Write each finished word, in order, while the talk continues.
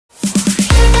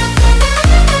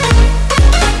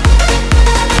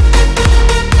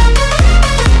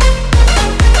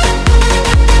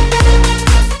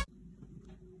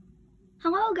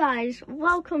guys,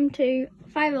 welcome to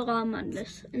Fire Alarm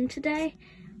Madness, and today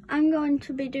I'm going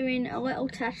to be doing a little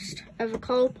test of a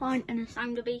coil point and a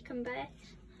sounder beacon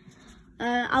base.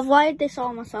 I've wired this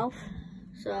all myself,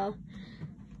 so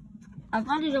I've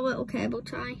added a little cable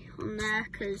tie on there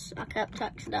because I kept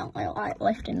accidentally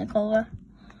lifting the cover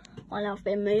while I've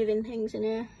been moving things in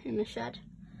here in the shed.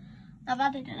 I've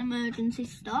added an emergency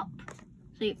stop,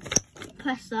 so you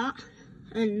press that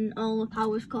and all the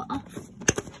power's cut off.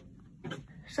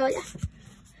 So yeah,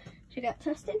 should get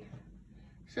testing.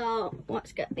 So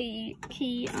let's get the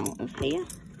key out of here.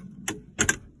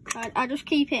 I just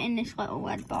keep it in this little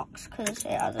red box because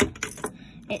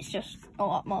it's just a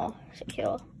lot more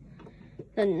secure.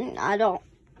 Then I don't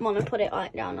want to put it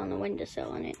like down on the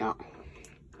windowsill and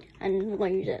and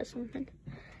lose it or something.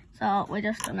 So we're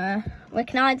just gonna, we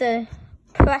can either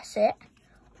press it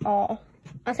or,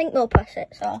 I think we'll press it.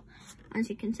 So as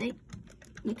you can see,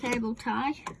 the cable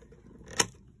tie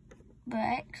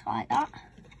breaks like that,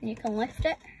 and you can lift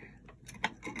it,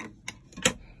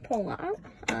 pull that out,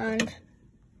 and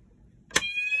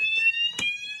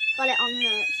got it on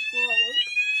the slow loop.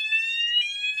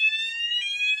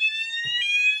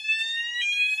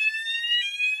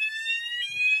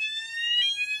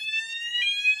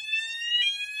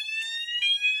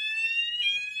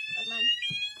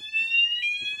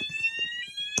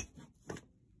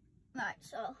 Right,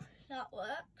 so that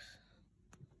works.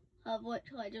 I've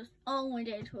literally just, all we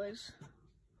did was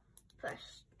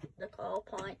press the coil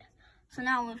point. So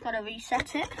now we've got to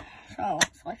reset it. So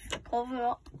let's lift the cover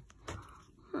up.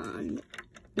 And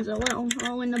there's a little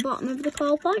hole in the bottom of the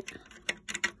coil point.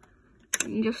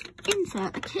 And you just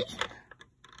insert the key.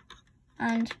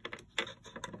 And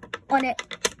let it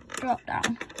drop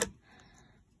down.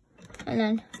 And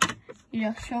then you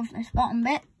just shove this bottom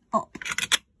bit up.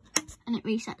 And it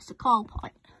resets the coil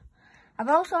point. I've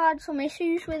also had some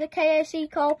issues with the KAC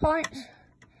coil points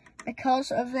because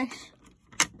of this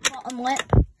bottom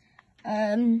lip.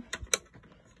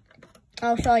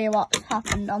 I'll show you what's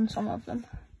happened on some of them.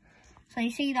 So you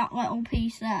see that little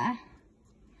piece there?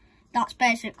 That's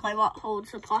basically what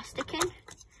holds the plastic in.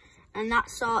 And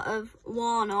that's sort of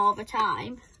worn over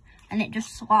time. And it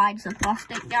just slides the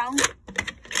plastic down.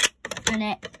 And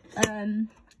it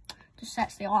just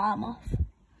sets the alarm off.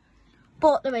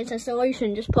 But there is a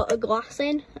solution, just put a glass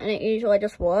in and it usually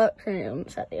just works and it doesn't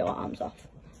set the alarms off.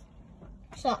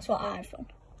 So that's what I've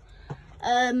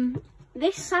done.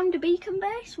 This sounder beacon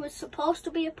base was supposed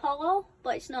to be Apollo,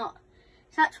 but it's not.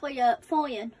 It's actually a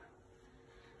Foyan.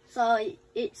 So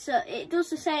it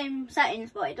does the same settings,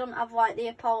 but it doesn't have like the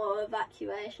Apollo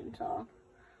evacuation tone,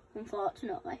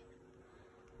 unfortunately.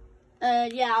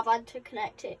 Yeah, I've had to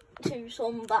connect it to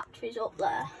some batteries up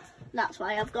there. That's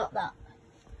why I've got that.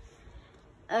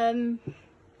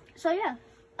 So yeah,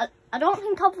 I don't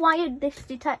think I've wired this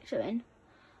detector in,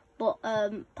 but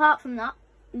apart from that,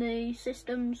 the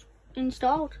system's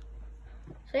installed.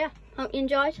 So yeah, hope you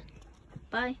enjoyed.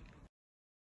 Bye.